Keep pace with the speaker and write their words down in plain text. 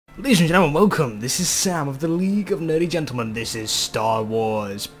Ladies and gentlemen, welcome. This is Sam of the League of Nerdy Gentlemen. This is Star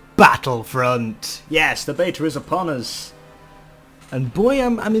Wars Battlefront. Yes, the beta is upon us, and boy,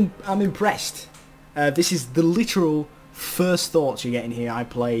 I'm impressed. This is the literal first thoughts you're getting here. I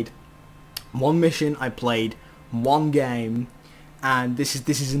played one mission, I played one game, and this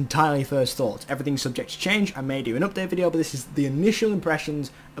is entirely first thoughts. Everything's subject to change. I may do an update video, but this is the initial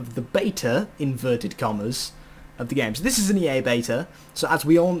impressions of the beta, inverted commas, of the game. So this is an EA beta, so as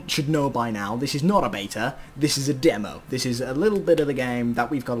we all should know by now, this is not a beta, this is a demo. This is a little bit of the game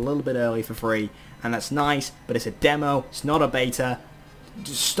that we've got a little bit early for free, and that's nice, but it's a demo, it's not a beta.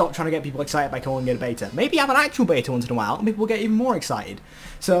 Just stop trying to get people excited by calling it a beta. Maybe have an actual beta once in a while, and people will get even more excited.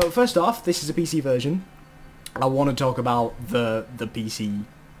 So first off, this is a PC version. I want to talk about the PC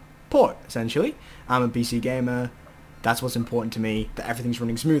port, essentially. I'm a PC gamer. That's what's important to me, that everything's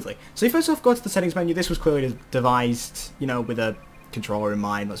running smoothly. So you first off go to the settings menu. This was clearly devised, you know, with a controller in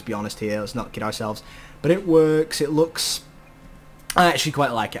mind, let's be honest here, let's not kid ourselves. But it works, it looks, I actually quite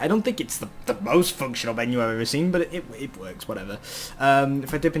like it. I don't think it's the most functional menu I've ever seen, but it works, whatever.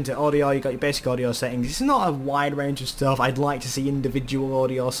 If I dip into audio, you got your basic audio settings. It's not a wide range of stuff. I'd like to see individual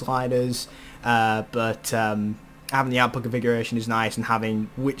audio sliders, but having the output configuration is nice, and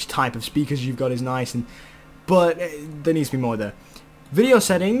having which type of speakers you've got is nice, but there needs to be more there. Video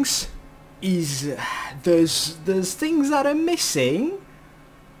settings is there's things that are missing,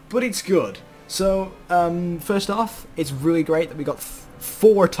 but it's good. So first off, it's really great that we got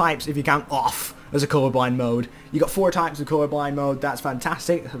four types, if you count off as a colorblind mode. You got 4 types of colorblind mode. That's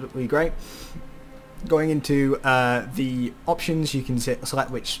fantastic. That's really great. Going into the options, you can select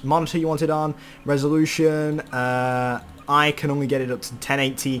which monitor you want it on. Resolution. I can only get it up to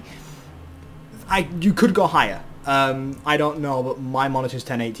 1080. You could go higher. I don't know, but my monitor's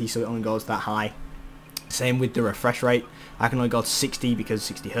 1080, so it only goes that high. Same with the refresh rate. I can only go to 60 because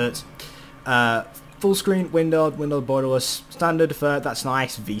 60 hertz. Full screen, windowed, borderless, standard deferred. That's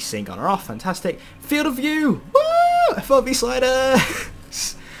nice. VSync on or off, fantastic. Field of view. Woo! FOV slider.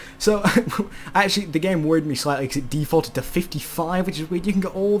 So actually, the game worried me slightly because it defaulted to 55, which is weird. You can go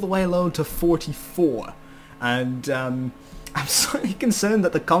all the way low to 44, and I'm slightly concerned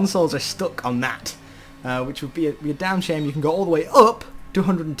that the consoles are stuck on that, which would be a damn shame. You can go all the way up to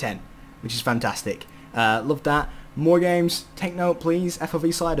 110, which is fantastic. Love that. More games, take note please.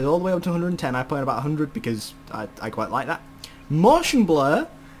 FOV sliders all the way up to 110. I play at about 100 because I quite like that. Motion blur.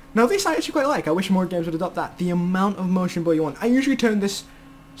 Now this I actually quite like. I wish more games would adopt that. The amount of motion blur you want. I usually turn this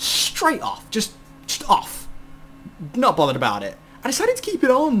straight off, just off. Not bothered about it. I decided to keep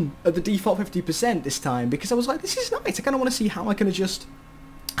it on at the default 50% this time because I was like, this is nice. I kind of want to see how I can adjust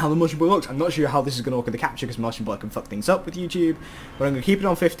how the motion blur looks. I'm not sure how this is going to work with the capture because motion blur can fuck things up with YouTube, but I'm going to keep it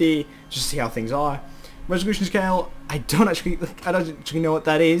on 50 just to see how things are. Resolution scale, I don't actually know what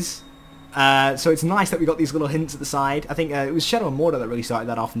that is. So it's nice that we got these little hints at the side. I think it was Shadow and Mordor that really started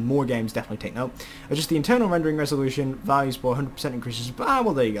that off, and more games definitely take note. Just the internal rendering resolution, values for 100% increases,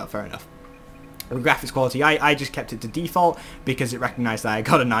 well there you go, fair enough. Graphics quality, I just kept it to default because it recognised that I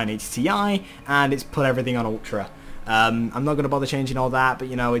got a 980 Ti and it's put everything on ultra. I'm not going to bother changing all that, but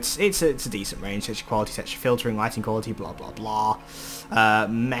you know, it's a decent range. Texture quality, texture filtering, lighting quality, blah blah blah.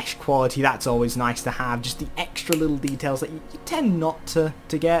 Mesh quality, that's always nice to have. Just the extra little details that you tend not to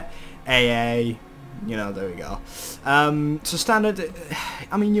get. AA, you know, there we go. So standard,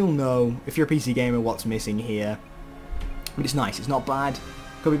 I mean, you'll know if you're a PC gamer what's missing here, but it's nice. It's not bad.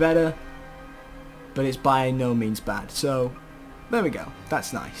 Could be better, but it's by no means bad. So there we go.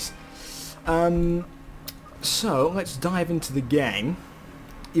 That's nice. So let's dive into the game,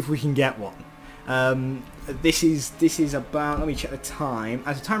 if we can get one. This is about, let me check the time.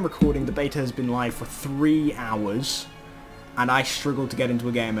 At the time recording, the beta has been live for 3 hours, and I struggled to get into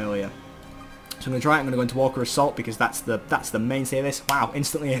a game earlier. So I'm gonna try it. I'm gonna go into Walker Assault because that's the mainstay of this. Wow,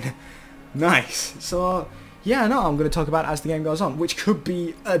 instantly in. Nice. So yeah, no, I'm gonna talk about it as the game goes on, which could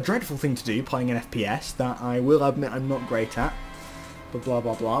be a dreadful thing to do, playing an FPS that I will admit I'm not great at. But blah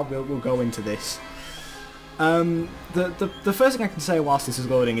blah blah. We'll go into this. The first thing I can say whilst this is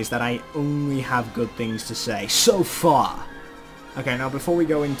loading is that I only have good things to say so far. Okay, now before we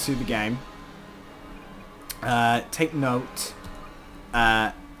go into the game, take note,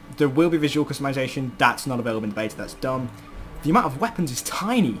 there will be visual customization. That's not available in the beta, that's done. The amount of weapons is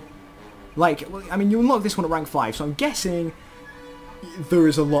tiny. Like, I mean, you unlock this one at rank 5, so I'm guessing there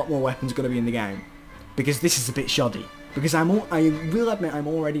is a lot more weapons going to be in the game, because this is a bit shoddy. Because I will admit I'm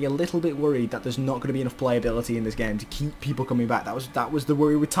already a little bit worried that there's not going to be enough playability in this game to keep people coming back. That was the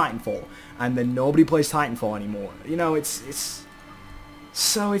worry with Titanfall, and then nobody plays Titanfall anymore. You know, it's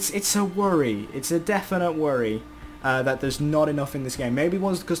a worry. It's a definite worry. that there's not enough in this game. Maybe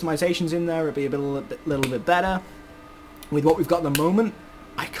once the customization's in there, it'll be a little bit better. With what we've got at the moment,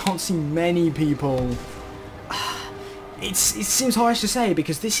 I can't see many people. It seems harsh to say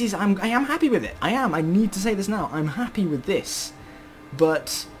because this is I am happy with it. I am. I need to say this now. I'm happy with this,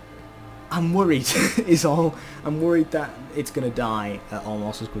 but I'm worried. Is all. I'm worried that it's gonna die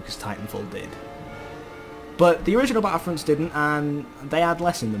almost as quick as Titanfall did. But the original Battlefronts didn't, and they had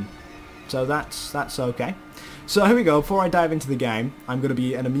less in them, so that's okay. So here we go. Before I dive into the game, I'm gonna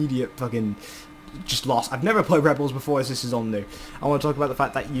be an immediate fucking just lost. I've never played Rebels before, as this is all new. I want to talk about the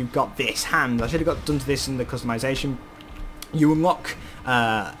fact that you've got this hand. I should have got done to this in the customization. You unlock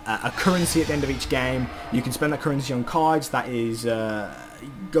a currency at the end of each game. You can spend that currency on cards. That is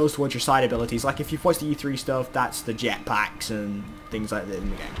goes towards your side abilities. Like if you've watched the E3 stuff, that's the jetpacks and things like that in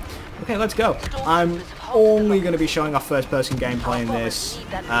the game. Okay, let's go. I'm only going to be showing off first-person gameplay in this.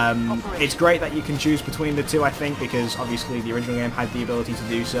 It's great that you can choose between the two, I think, because obviously the original game had the ability to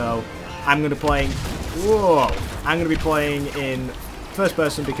do so. I'm going to be playing in first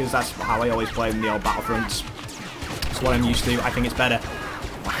person because that's how I always play in the old Battlefronts. It's what I'm used to. I think it's better.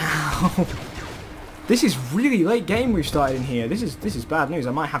 Wow. This is really late game we've started in here. This is bad news.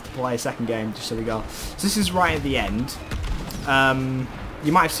 I might have to play a second game just so we go. So this is right at the end.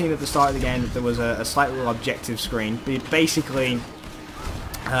 You might have seen at the start of the game that there was a slight little objective screen. But basically,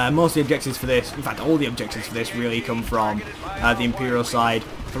 most of the objectives for this, in fact all the objectives for this really come from the Imperial side.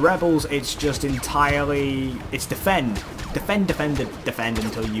 For Rebels, it's just entirely, it's defend. Defend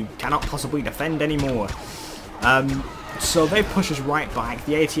until you cannot possibly defend anymore. So they push us right back.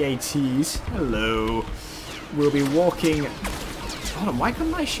 The AT-ATs, hello, will be walking. Hold on, why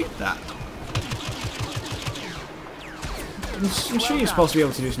couldn't I shoot that? I'm sure you're supposed to be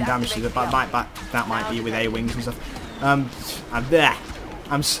able to do some damage to it, but that might be with A-wings and stuff. I'm there.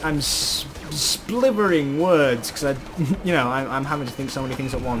 I'm splittering words because I'm having to think so many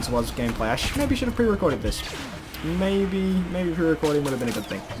things at once whilst gameplay. I maybe should have pre-recorded this. Maybe pre-recording would have been a good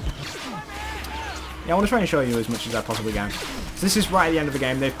thing. Yeah, I want to try and show you as much as I possibly can. So this is right at the end of the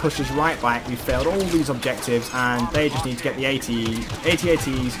game. They've pushed us right back. We've failed all these objectives, and they just need to get the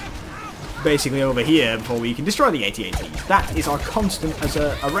AT-ATs basically over here before we can destroy the AT-ATs. That is our constant, as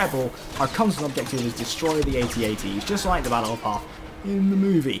a rebel, our constant objective is destroy the AT-ATs, just like the Battle of Hoth in the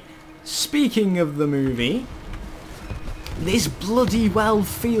movie. Speaking of the movie, this bloody well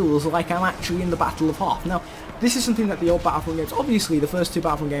feels like I'm actually in the Battle of Hoth. Now, this is something that the old Battlefront games, obviously the first two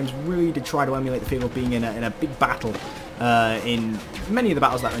Battlefront games really did try to emulate the feel of being in a big battle in many of the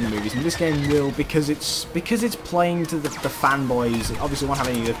battles that are in the movies, and this game will, because it's playing to the fanboys. It obviously won't have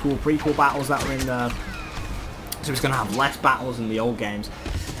any of the cool prequel battles that were in there, so it's going to have less battles than the old games.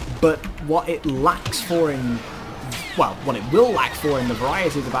 But what it lacks for in, well, what it will lack for in the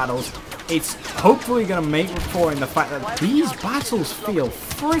variety of the battles, it's hopefully going to make for in the fact that these battles feel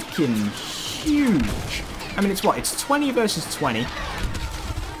freaking huge. I mean, it's what? It's 20 versus 20.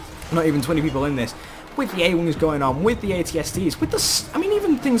 Not even 20 people in this. With the A-Wings going on, with the AT-STs, with the... I mean,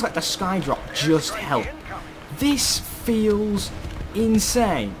 even things like the Skydrop just help. This feels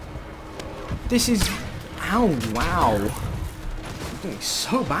insane. This is... Ow, wow. I'm doing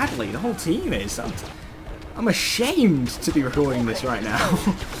so badly. The whole team is. I'm ashamed to be recording this right now.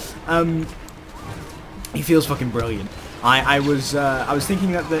 It feels fucking brilliant. I was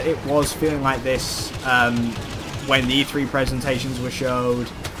thinking that it was feeling like this when the E3 presentations were showed,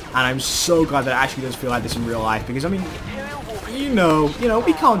 and I'm so glad that it actually does feel like this in real life, because I mean, you know,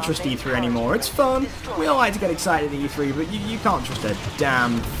 we can't trust E3 anymore. It's fun, we all like to get excited at E3, but you can't trust a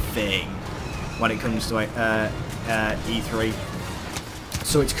damn thing when it comes to E3.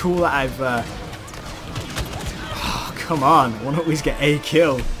 So it's cool that I've oh, come on, I want to at least get a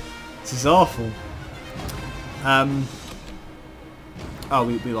kill. This is awful. Oh,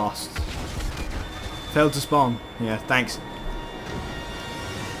 we lost. Failed to spawn. Yeah, thanks.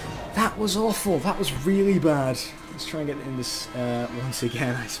 That was awful. That was really bad. Let's try and get in this once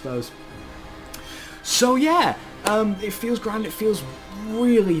again, I suppose. So yeah, it feels grand. It feels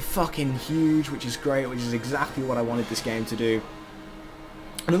really fucking huge, which is great, which is exactly what I wanted this game to do.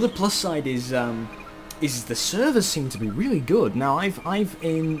 Another plus side is the servers seem to be really good. Now, I've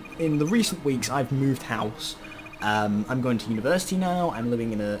in the recent weeks, I've moved house. I'm going to university now. I'm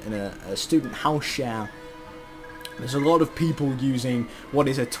living in a student house share. There's a lot of people using what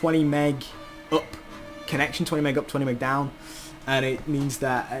is a 20 meg up connection, 20 meg up, 20 meg down, and it means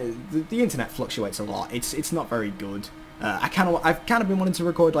that the internet fluctuates a lot. It's not very good. I've kind of been wanting to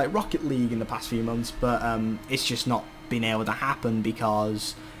record like Rocket League in the past few months, but it's just not been able to happen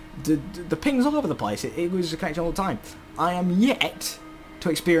because the ping's all over the place. It was a connection all the time. I am yet to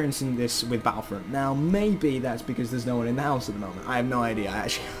experiencing this with Battlefront. Now, maybe that's because there's no one in the house at the moment. I have no idea. I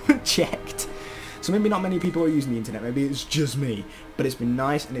actually haven't checked. So maybe not many people are using the internet. Maybe it's just me. But it's been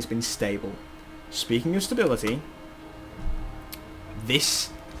nice and it's been stable. Speaking of stability,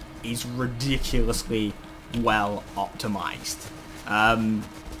 this is ridiculously well optimized.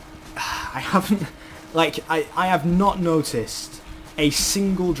 I haven't, like, I have not noticed a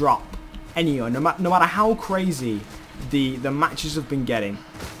single drop anywhere, no matter how crazy the matches have been getting,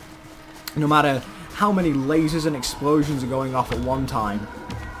 no matter how many lasers and explosions are going off at one time.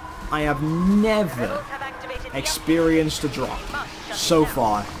 I have never experienced a drop so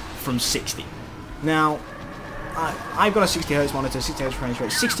far from 60. Now, I've got a 60 Hz monitor, 60 Hz frame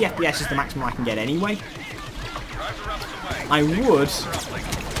rate. 60 FPS is the maximum I can get anyway. I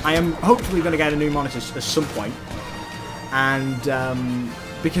am hopefully going to get a new monitor at some point, and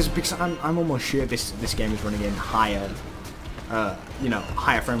because I'm almost sure this game is running in higher, you know,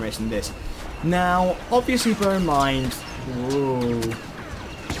 higher frame rates than this. Now, obviously, bear in mind,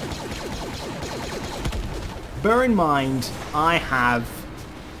 I have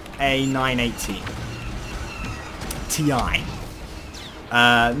a 980 Ti.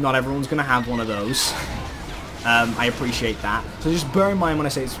 Not everyone's going to have one of those. I appreciate that. So just bear in mind when I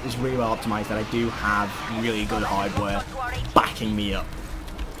say it's really well optimized that I do have really good hardware backing me up.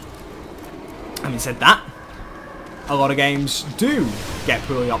 Having said that, a lot of games do get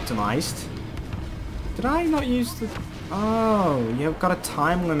poorly optimized. Did I not use the... Oh, you've got a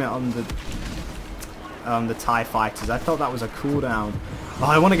time limit on the TIE fighters. I thought that was a cooldown. Oh,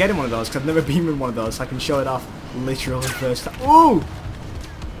 I want to get in one of those because I've never been in one of those, so I can show it off literally first time. Oh!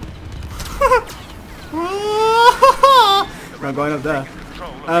 I'm going up there.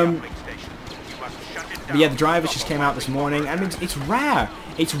 But yeah, the drivers just came out this morning, and it's rare.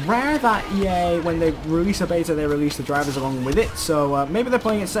 It's rare that EA, when they release a beta, they release the drivers along with it. So maybe they're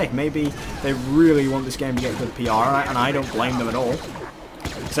playing it safe. Maybe they really want this game to get good PR, and I don't blame them at all.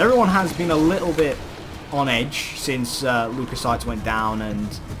 Because everyone has been a little bit on edge since LucasArts went down,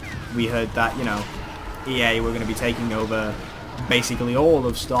 and we heard that, you know, EA were going to be taking over basically all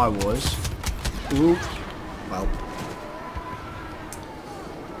of Star Wars. Ooh. Well.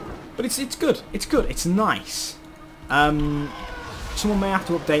 But it's good. It's good. It's nice. Someone may have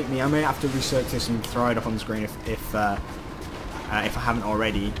to update me. I may have to research this and throw it up on the screen if I haven't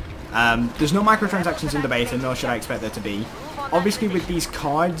already. There's no microtransactions in the beta, nor should I expect there to be. Obviously, with these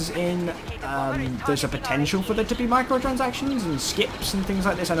cards in, there's a potential for there to be microtransactions and skips and things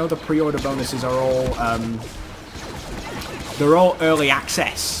like this. I know the pre-order bonuses are all they're all early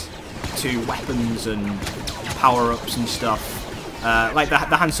access to weapons and power-ups and stuff. Like the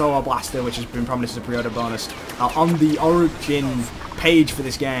Han Solo blaster, which has been promised as a pre-order bonus. On the Origin page for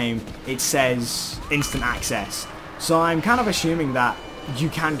this game, it says instant access. So I'm kind of assuming that you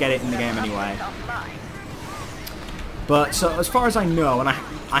can get it in the game anyway. But so as far as I know, and I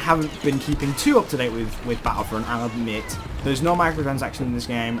haven't been keeping too up to date with Battlefront, I'll admit, there's no microtransaction in this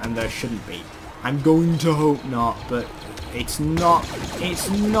game, and there shouldn't be. I'm going to hope not, but it's not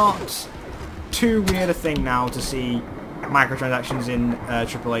too weird a thing now to see microtransactions in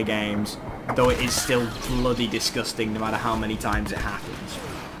AAA games, though it is still bloody disgusting no matter how many times it happens.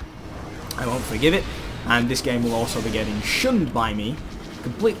 I won't forgive it, and this game will also be getting shunned by me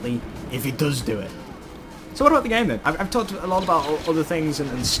completely if it does do it. So what about the game then? I've talked a lot about other things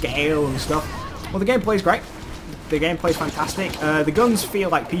and scale and stuff. Well, the gameplay's great. The gameplay's fantastic. The guns feel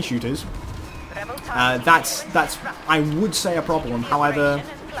like pea shooters. That's I would say a problem. However,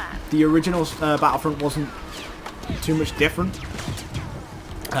 the original Battlefront wasn't too much different.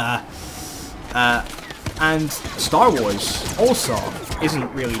 And Star Wars also isn't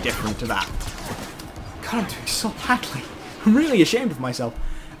really different to that. God, I'm doing so badly. I'm really ashamed of myself.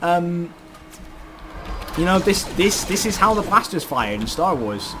 You know, this is how the blaster's fired in Star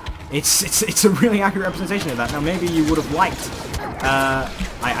Wars. It's a really accurate representation of that. Now, maybe you would have liked. I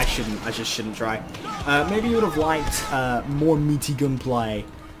just shouldn't try. Maybe you would have liked more meaty gunplay.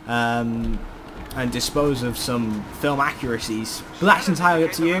 And dispose of some film accuracies. But that's entirely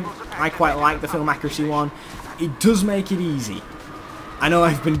up to you. I quite like the film accuracy one. It does make it easy. I know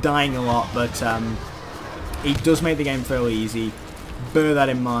I've been dying a lot, but it does make the game fairly easy. Bear that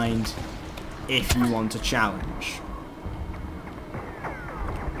in mind if you want a challenge.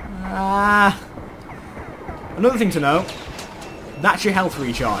 Another thing to note, that's your health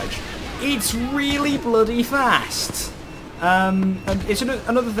recharge. It's really bloody fast. And it's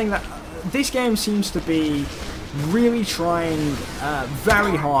another thing that this game seems to be really trying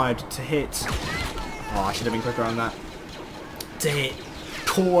very hard to hit. Oh, I should have been quicker on that. To hit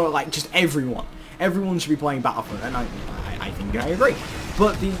core, like, just everyone. Everyone should be playing Battlefront, and I think I agree.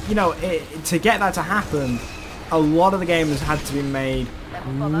 But to get that to happen, a lot of the game has had to be made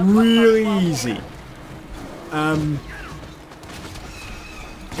really easy.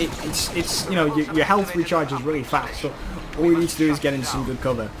 It's your health recharges really fast, so all you need to do is get into some good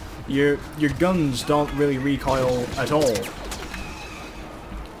cover. Your guns don't really recoil at all.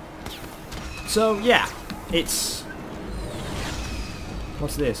 So yeah, it's...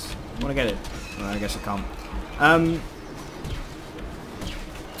 What's this? I want to get it. Well, I guess I can't.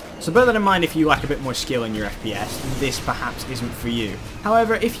 So bear that in mind if you lack a bit more skill in your FPS, this perhaps isn't for you.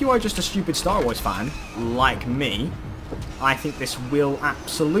 However, if you are just a stupid Star Wars fan, like me, I think this will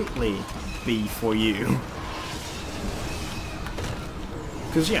absolutely be for you.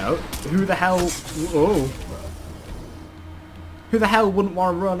 Because, who the hell... Whoa. Who the hell wouldn't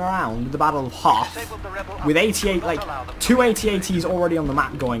want to run around the Battle of Hoth with 88, like, 2 AT-ATs already on the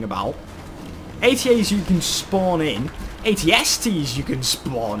map going about, AT-ATs you can spawn in, AT-STs you can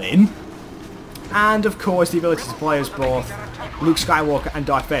spawn in, and of course the ability to play as both Luke Skywalker and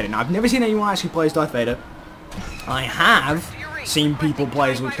Darth Vader. Now, I've never seen anyone actually play as Darth Vader. I have seen people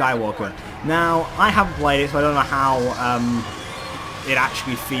play as Luke Skywalker. Now, I haven't played it, so I don't know how it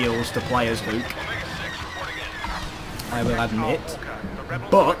actually feels to play as Luke, I will admit.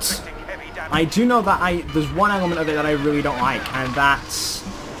 But I do know that there's one element of it that I really don't like, and that's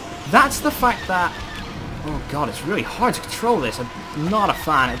the fact that, oh god, it's really hard to control this. I'm not a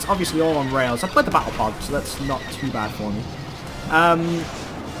fan. It's obviously all on rails. I played the Battle Pod, so that's not too bad for me.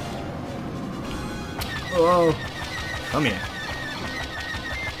 Oh, come here.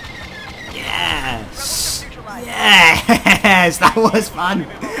 Yes! Yes! That was fun!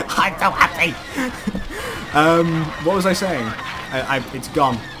 I'm so happy! What was I saying? It's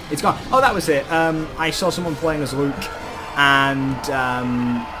gone. It's gone. Oh, that was it. I saw someone playing as Luke, and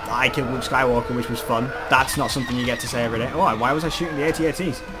I killed Luke Skywalker, which was fun. That's not something you get to say every day. Oh, why was I shooting the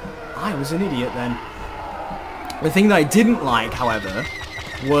AT-ATs? I was an idiot then. The thing that I didn't like, however,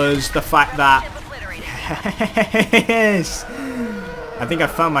 was the fact that... Yes! I think I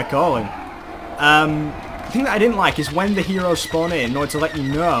found my calling. The thing that I didn't like is when the heroes spawn in order to let you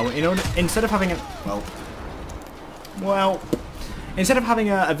know, instead of having a... Well, instead of having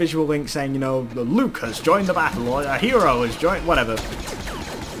a visual link saying, Luke has joined the battle, or a hero has joined, whatever,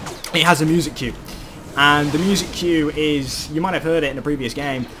 it has a music cue. And the music cue is, you might have heard it in a previous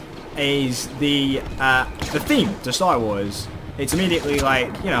game, is the theme to Star Wars. It's immediately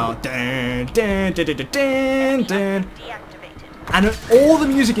like, dun, dun, dun, dun, dun, dun, dun. And all the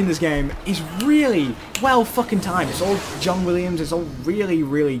music in this game is really well fucking timed. It's all John Williams, it's all really,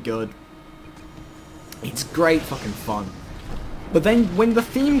 really good. It's great fucking fun. But then when the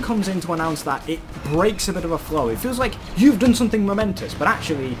theme comes in to announce that, it breaks a bit of a flow. It feels like you've done something momentous, but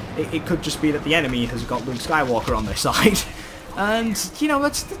actually it could just be that the enemy has got Luke Skywalker on their side. And,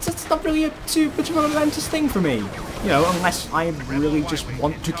 that's not really too much of a momentous thing for me. Unless I really just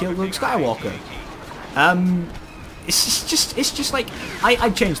want to kill Luke Skywalker. It's just like,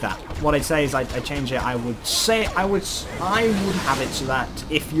 I'd change that. What I'd say is I'd change it. I would have it so that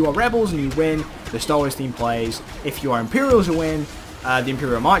if you are Rebels and you win, the Star Wars theme plays. If you are Imperials who win, the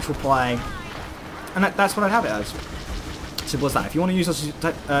Imperial March will play. And that's what I'd have it as. Simple as that. If you want to use those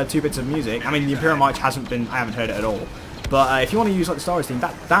 2 bits of music, I mean, the Imperial March I haven't heard it at all. But if you want to use like the Star Wars theme,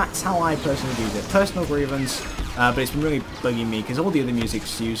 that's how I personally use it. Personal grievance, but it's been really bugging me because all the other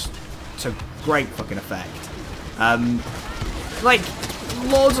music's used to great fucking effect. Like,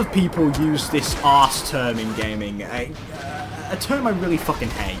 loads of people use this arse term in gaming, a term I really fucking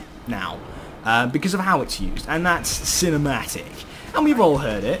hate now, because of how it's used, and that's cinematic. And we've all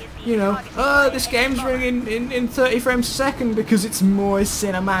heard it, this game's running in 30 frames a second because it's more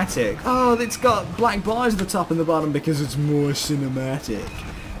cinematic. Oh, it's got black bars at the top and the bottom because it's more cinematic.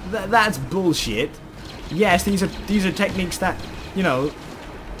 That's bullshit. Yes, these are techniques that,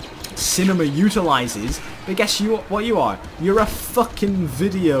 cinema utilizes, but guess what you are? You're a fucking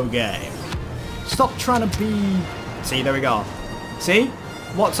video game. Stop trying to be... See, there we go. See?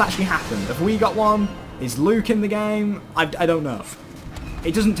 What's actually happened? Have we got one? Is Luke in the game? I don't know.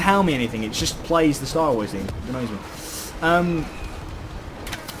 It doesn't tell me anything, it just plays the Star Wars theme. It annoys me.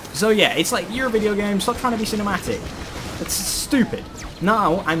 So yeah, it's like, you're a video game, stop trying to be cinematic. That's stupid.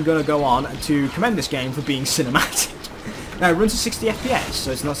 Now, I'm gonna go on to commend this game for being cinematic. Now, it runs at 60 FPS,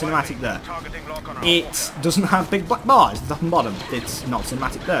 so it's not cinematic there. It doesn't have big black bars at the top and bottom. It's not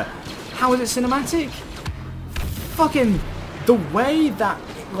cinematic there. How is it cinematic? Fucking... The way that,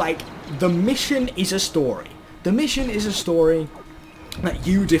 like, the mission is a story. The mission is a story that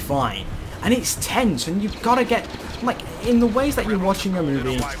you define. And it's tense, and you've got to get... Like, in the ways that you're watching a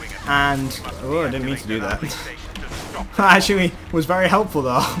movie, and... Oh, I didn't mean to do that. Actually, was very helpful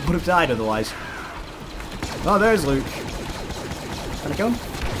though. Would have died otherwise. Oh, there's Luke. Can I kill him?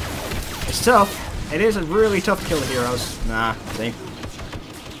 It's tough. It is a really tough to kill the heroes. Nah, see.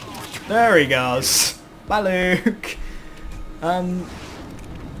 There he goes. Bye, Luke.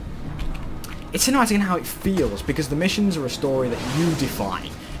 It's interesting how it feels because the missions are a story that you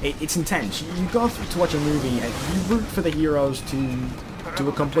define. It's intense. You go to watch a movie and you root for the heroes to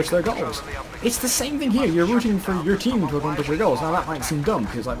accomplish their goals. It's the same thing here. You're rooting for your team to accomplish your goals. Now that might seem dumb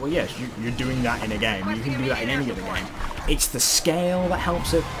because, like, well, yes, you're doing that in a game. You can do that in any other game. It's the scale that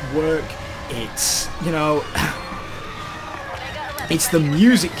helps it work. It's, you know, it's the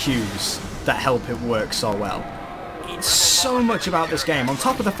music cues that help it work so well. It's so much about this game, on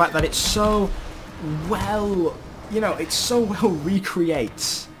top of the fact that it's so well, you know, it so well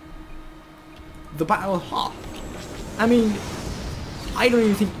recreates the Battle of Hoth. I mean, I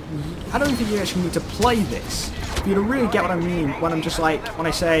don't think you actually need to play this for you to really get what I mean when I'm just like, when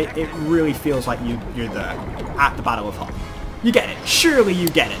I say it really feels like you're there at the Battle of Hoth. You get it. Surely you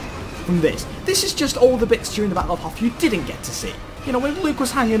get it from this. This is just all the bits during the Battle of Hoth you didn't get to see. You know, when Luke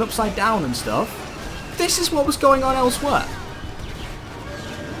was hanging upside down and stuff, this is what was going on elsewhere.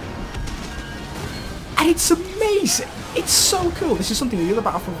 And it's amazing. It's so cool. This is something the other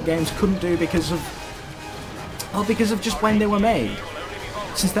Battlefront games couldn't do because of, well, because of just when they were made.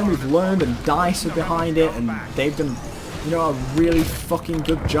 Since then we've learned, and DICE are behind it, and they've done, you know, a really fucking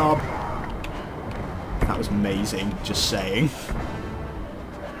good job. That was amazing, just saying.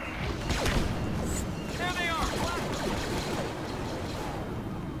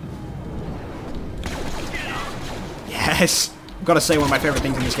 Yes! I've got to say, one of my favourite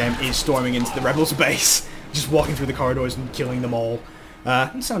things in this game is storming into the Rebels' base. Just walking through the corridors and killing them all.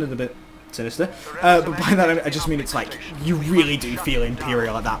 It sounded a bit sinister. But by that I just mean it's like, you really do feel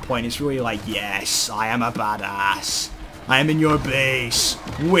Imperial at that point. It's really like, yes, I am a badass. I am in your base.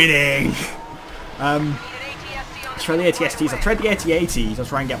 Winning! Let's try the AT-STs. I've tried the AT-ATs. I'll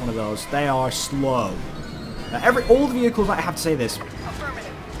try and get one of those. They are slow. All the vehicles, I have to say this.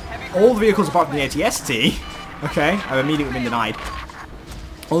 All the vehicles apart from the AT-ST, okay, I've immediately been denied.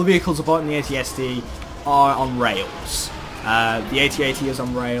 All the vehicles apart from the AT-ST are on rails. The AT-AT is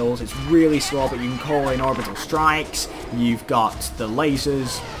on rails. It's really slow, but you can call in orbital strikes. You've got the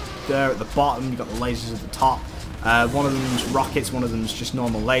lasers there at the bottom. You've got the lasers at the top. One of them's rockets, one of them's just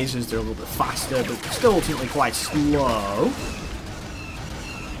normal lasers. They're a little bit faster, but still ultimately quite slow.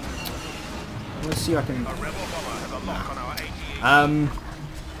 Let's see if I can...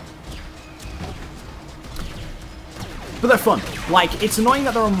 But they're fun. Like, it's annoying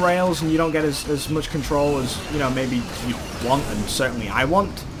that they're on rails and you don't get as much control as, you know, maybe you want, and certainly I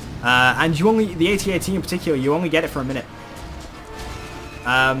want. And you only, the AT-AT in particular, you only get it for a minute.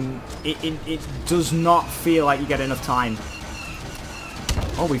 It does not feel like you get enough time.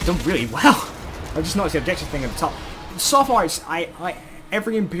 Oh, we've done really well. I just noticed the objective thing at the top. So far, it's,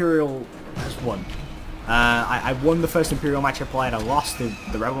 every Imperial has won. I won the first Imperial match I played. I lost the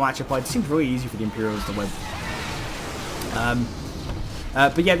Rebel match I played. It seemed really easy for the Imperials to win.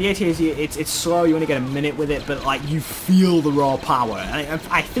 But yeah, the AT-AT, it's slow, you only get a minute with it, but like, you feel the raw power. And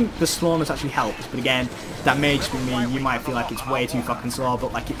I think the slowness actually helps, but again, that may just be me. You might feel like it's way too fucking slow,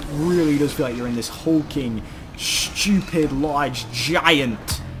 but like, it really does feel like you're in this hulking, stupid, large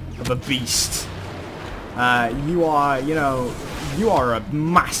giant of a beast. You are, you know, you are a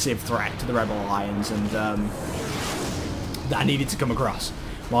massive threat to the Rebel Alliance, and that needed to come across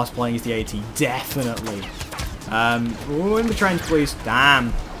whilst playing as the AT, definitely. Oh, in the trench, please.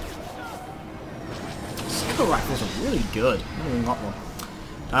 Damn. Sniper rifles are really good. I haven't even got one.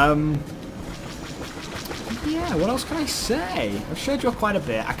 Yeah, what else can I say? I've showed you off quite a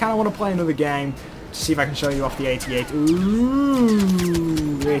bit. I kind of want to play another game to see if I can show you off the AT-AT.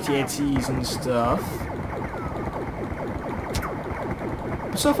 Ooh, AT-ATs and stuff.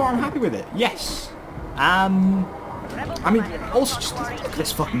 But so far, I'm happy with it. Yes. I mean, also, just look at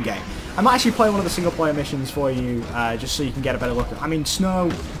this fucking game. I might actually play one of the single-player missions for you, just so you can get a better look at it. I mean, snow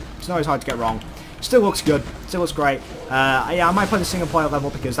is hard to get wrong. Still looks good. Still looks great. Yeah, I might play the single-player level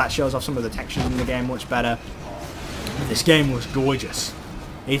because that shows off some of the textures in the game much better. But this game looks gorgeous.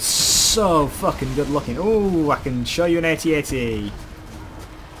 It's so fucking good looking. Ooh, I can show you an AT-AT.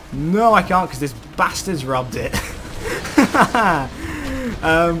 No, I can't because this bastard's robbed it.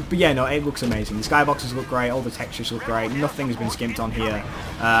 But yeah, no, it looks amazing. The skyboxes look great, all the textures look great, nothing's been skimped on here.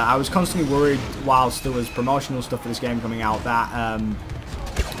 I was constantly worried whilst there was promotional stuff for this game coming out that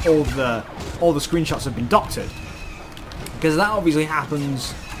all the screenshots have been doctored. Because that obviously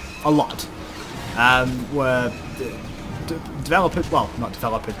happens a lot. Where developers, well, not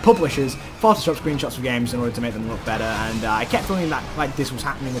developers, publishers, Photoshop screenshots of games in order to make them look better, and I kept feeling that like this was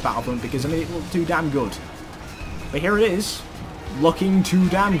happening with Battlefront because I mean it looked too damn good. But here it is, looking too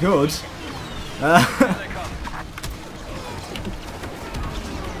damn good.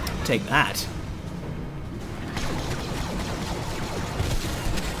 Take that.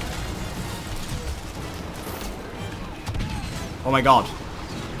 Oh my god.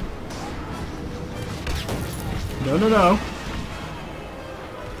 No, no, no.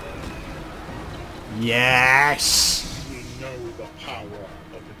 Yes! We know the power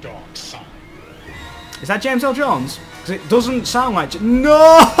of the dark side. Is that James L. Jones? Because it doesn't sound like...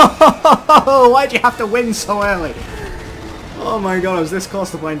 No! Why'd you have to win so early? Oh my god, I was this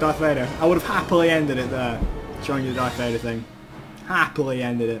close to playing Darth Vader. I would have happily ended it there. Showing you the Darth Vader thing. Happily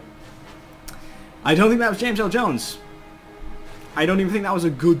ended it. I don't think that was James L. Jones. I don't even think that was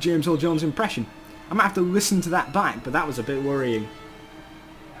a good James L. Jones impression. I might have to listen to that back, but that was a bit worrying.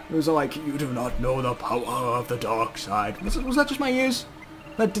 It was like, you do not know the power of the dark side. Was that just my ears?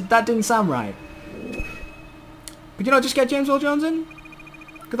 That didn't sound right. Could you not just get James Earl Jones in?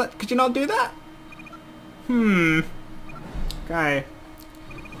 Could you not do that? Okay.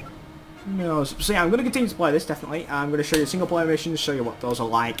 Who knows? So yeah, I'm going to continue to play this, definitely. I'm going to show you single player missions, show you what those are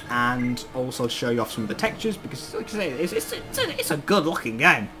like, and also show you off some of the textures, because like I say, it's a good looking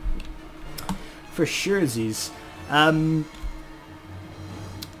game. For surezies. But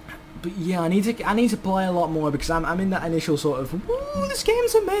yeah, I need to play a lot more because I'm in that initial sort of woo, this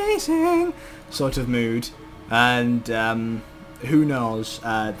game's amazing sort of mood, and who knows,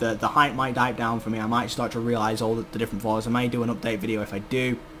 the hype might die down for me. I might start to realise all the different flaws. I may do an update video if I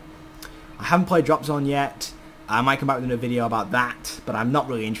do. I haven't played Drop Zone yet. I might come back with a video about that, but I'm not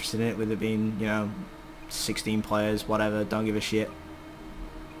really interested in it, with it being, you know, 16 players, whatever, don't give a shit.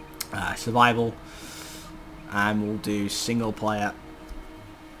 Survival, and we'll do single player.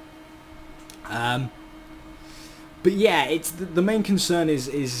 But yeah, it's the main concern is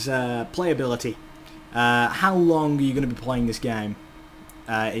playability. How long are you going to be playing this game?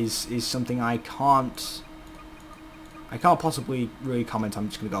 Is something I can't possibly really comment. I'm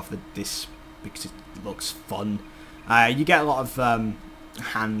just going to go for this because it looks fun. You get a lot of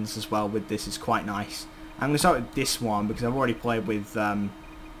hands as well with this. It's quite nice. I'm going to start with this one because I've already played with the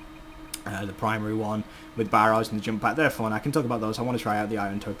primary one with barrows and the jump pack. They're fun. I can talk about those. I want to try out the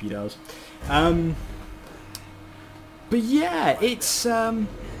iron torpedoes. But yeah, it's let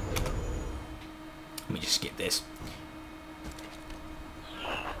me just skip this.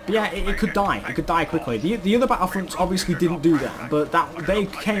 But yeah, it could die. It could die quickly. The other Battlefronts obviously didn't do that, but they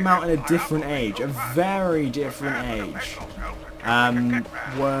came out in a different age, a very different age.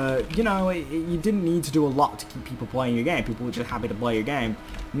 Where, you know, you didn't need to do a lot to keep people playing your game. People were just happy to play your game.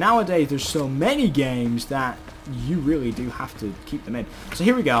 Nowadays, there's so many games that you really do have to keep them in. So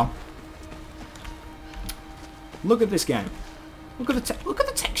here we go. Look at this game. Look at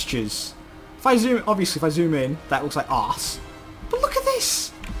the textures. If I zoom in, that looks like arse. But look at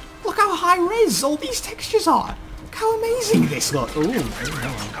this. Look how high res all these textures are. Look how amazing this looks. Ooh.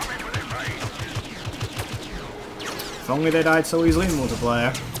 If only they died so easily in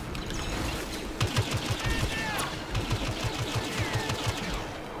multiplayer.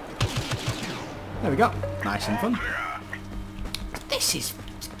 There we go. Nice and fun. This is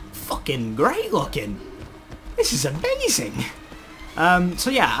fucking great looking. This is amazing.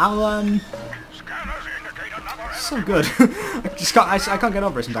 So yeah, I'll so good. I can't get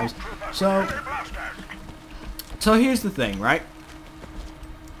over it sometimes. So here's the thing, right?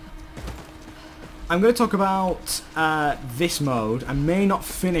 I'm going to talk about this mode. I may not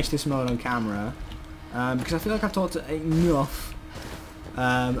finish this mode on camera because I feel like I've talked enough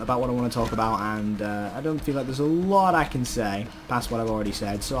about what I want to talk about, and I don't feel like there's a lot I can say past what I've already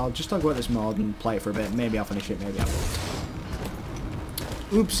said. So I'll just talk about this mode and play it for a bit. Maybe I'll finish it, maybe I won't.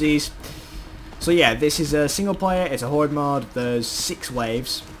 Oopsies. So yeah, this is a single player. It's a horde mode. There's 6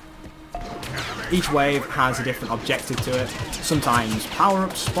 waves. Each wave has a different objective to it. Sometimes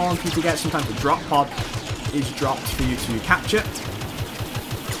power-ups spawn for you to get, sometimes a drop pod is dropped for you to capture.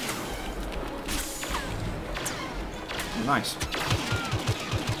 Nice.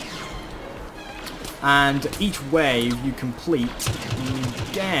 And each wave you complete, you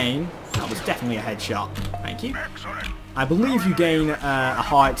gain... That was definitely a headshot. Thank you. I believe you gain a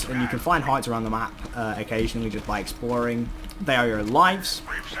heart, and you can find hearts around the map occasionally just by exploring. They are your lives.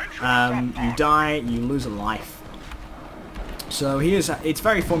 You die, you lose a life. So it's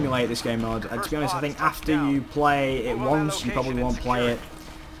very formulaic, this game mode. To be honest, I think after you play it once, you probably won't play it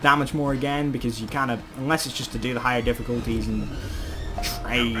that much more again, because you kind of, unless it's just to do the higher difficulties and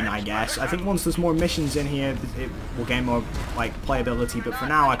train, I guess. I think once there's more missions in here, it will gain more like playability. But for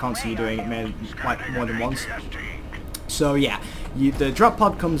now, I can't see you doing it like more than once. So yeah, the drop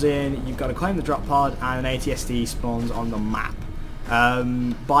pod comes in. You've got to claim the drop pod, and an ATST spawns on the map.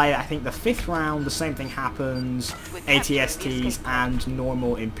 By I think the 5th round, the same thing happens. ATSTs and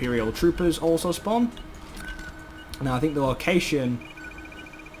normal Imperial troopers also spawn. Now I think the location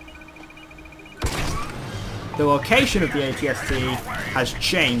of the ATST has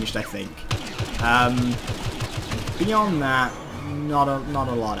changed, I think. Beyond that, not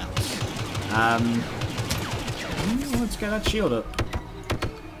a lot else. Let's get that shield up.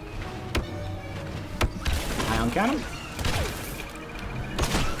 Ion cannon.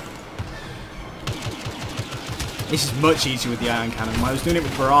 This is much easier with the ion cannon. When I was doing it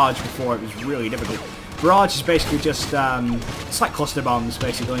with barrage before, it was really difficult. Barrage is basically just it's like cluster bombs,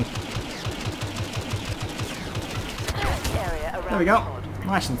 basically. There we go.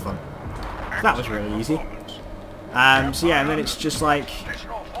 Nice and fun. That was really easy. So yeah, and then it's just like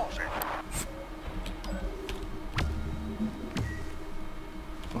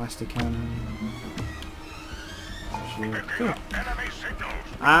plastic cannon. Shield. Cool.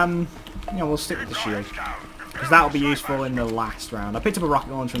 Yeah, we'll stick with the shield because that will be useful in the last round. I picked up a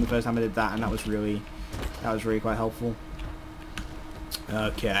rocket launcher from the first time I did that, and that was really quite helpful.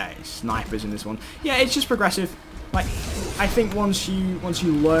 Okay, snipers in this one. Yeah, it's just progressive. Like, I think once you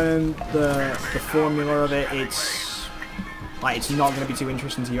learn the formula of it, it's not going to be too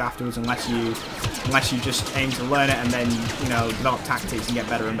interesting to you afterwards unless you just aim to learn it and then, you know, develop tactics and get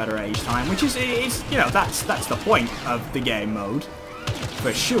better and better at each time, which is you know, that's the point of the game mode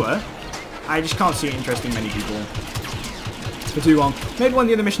for sure. I just can't see it interesting many people for too long. Maybe when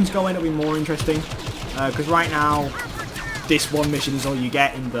the other missions go in, it'll be more interesting, because right now this one mission is all you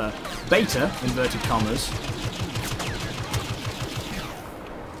get in the beta, inverted commas.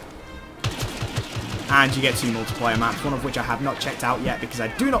 And you get 2 multiplayer maps, one of which I have not checked out yet because I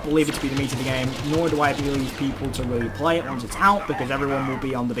do not believe it to be the meat of the game, nor do I believe people to really play it once it's out, because everyone will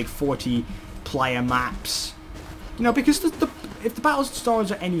be on the big 40-player maps. You know, because if the battle stars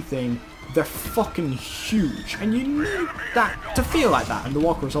are anything, they're fucking huge, and you need that to feel like that, and the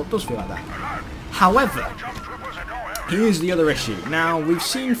Walker Assault does feel like that. However, here's the other issue. Now, we've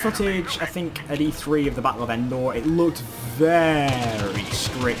seen footage, I think, at E3 of the Battle of Endor. It looked very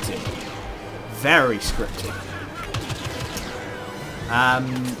scripted. Very scripted.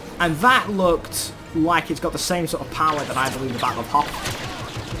 And that looked like it's got the same sort of power that I believe the Battle of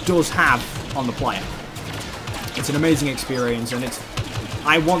Hoth does have on the player. It's an amazing experience, and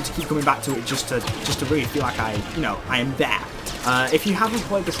I want to keep coming back to it just to really feel like I am there. If you haven't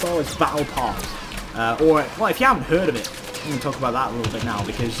played the Star Wars Battle Pod, or well, if you haven't heard of it, I'm going to talk about that a little bit now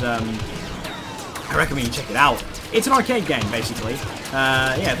because I recommend you check it out. It's an arcade game, basically.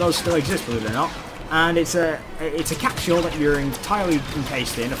 Yeah, those still exist, believe it or not. And it's a capsule that you're entirely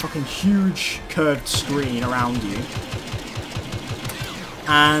encased in, a fucking huge curved screen around you.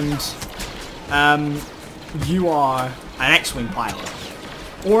 And you are an X-Wing pilot.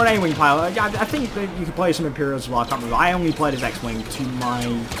 Or an A-Wing pilot. I think that you could play some Imperials as well, I can't remember. I only played as X-Wing to my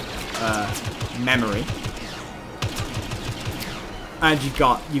memory. And you've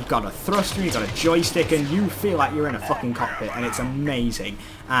got a thruster, you've got a joystick, and you feel like you're in a fucking cockpit, and it's amazing.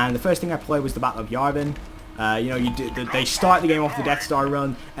 And the first thing I played was the Battle of Yavin. You know, they start the game off the Death Star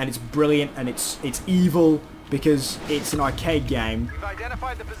run, and it's brilliant, and it's evil because it's an arcade game,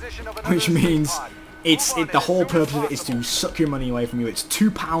 which means the whole purpose of it is to suck your money away from you. It's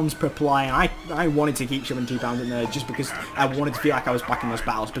 £2 per play, and I wanted to keep shoving £2 in there just because I wanted to feel like I was back in those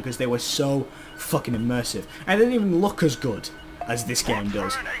battles because they were so fucking immersive, and they didn't even look as good as this game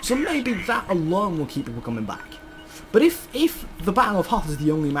does. So maybe that alone will keep people coming back. But if the Battle of Hoth is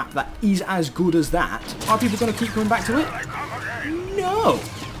the only map that is as good as that, are people going to keep coming back to it? No.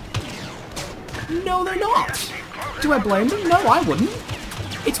 No, they're not. Do I blame them? No, I wouldn't.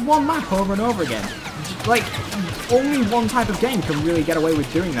 It's one map over and over again. Like, only one type of game can really get away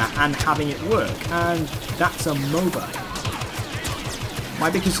with doing that and having it work, and that's a MOBA. Why?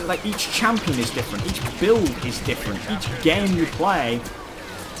 Because like each champion is different, each build is different, each game you play,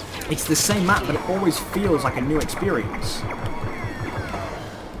 it's the same map, but it always feels like a new experience.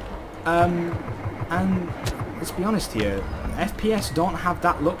 And let's be honest here, FPS don't have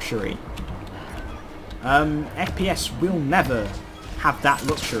that luxury. FPS will never have that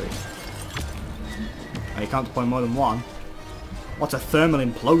luxury. Oh, you can't deploy more than one. What's a thermal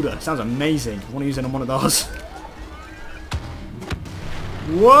imploder? Sounds amazing. I want to use it on one of those.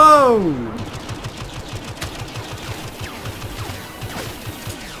 Whoa!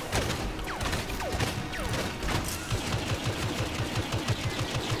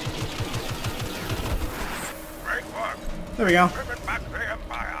 There we go. Driven back the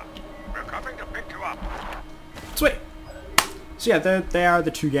Empire. We're coming to pick you up. Sweet. So yeah, they are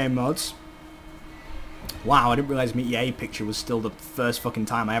the 2 game modes. Wow, I didn't realise my EA picture was still the first fucking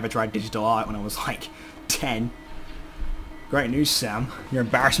time I ever tried digital art when I was like 10. Great news, Sam. Your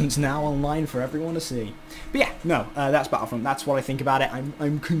embarrassment's now online for everyone to see. But yeah, no, that's Battlefront. That's what I think about it.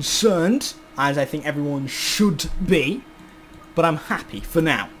 I'm concerned, as I think everyone should be, but I'm happy for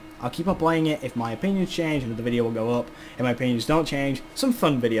now. I'll keep on playing it. If my opinions change, another video will go up. If my opinions don't change, some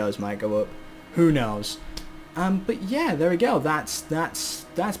fun videos might go up. Who knows? But yeah, there we go. That's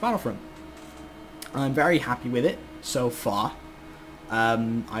Battlefront. I'm very happy with it so far.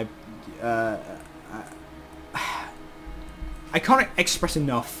 I can't express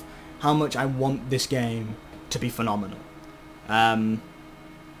enough how much I want this game to be phenomenal.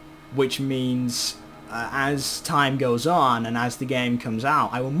 Which means as time goes on and as the game comes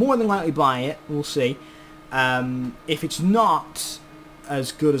out, I will more than likely buy it. We'll see. If it's not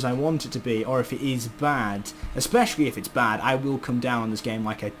as good as I want it to be, or if it is bad, especially if it's bad, I will come down on this game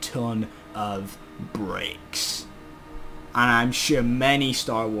like a ton of bricks. And I'm sure many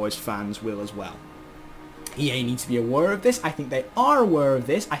Star Wars fans will as well. EA needs to be aware of this. I think they are aware of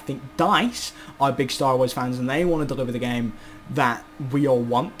this. I think DICE are big Star Wars fans and they want to deliver the game that we all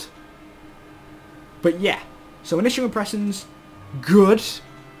want. But yeah, so initial impressions, good.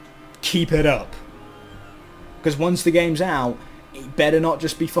 Keep it up. Because once the game's out, it better not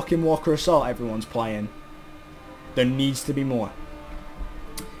just be fucking Walker Assault everyone's playing. There needs to be more.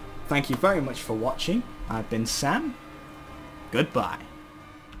 Thank you very much for watching. I've been Sam. Goodbye.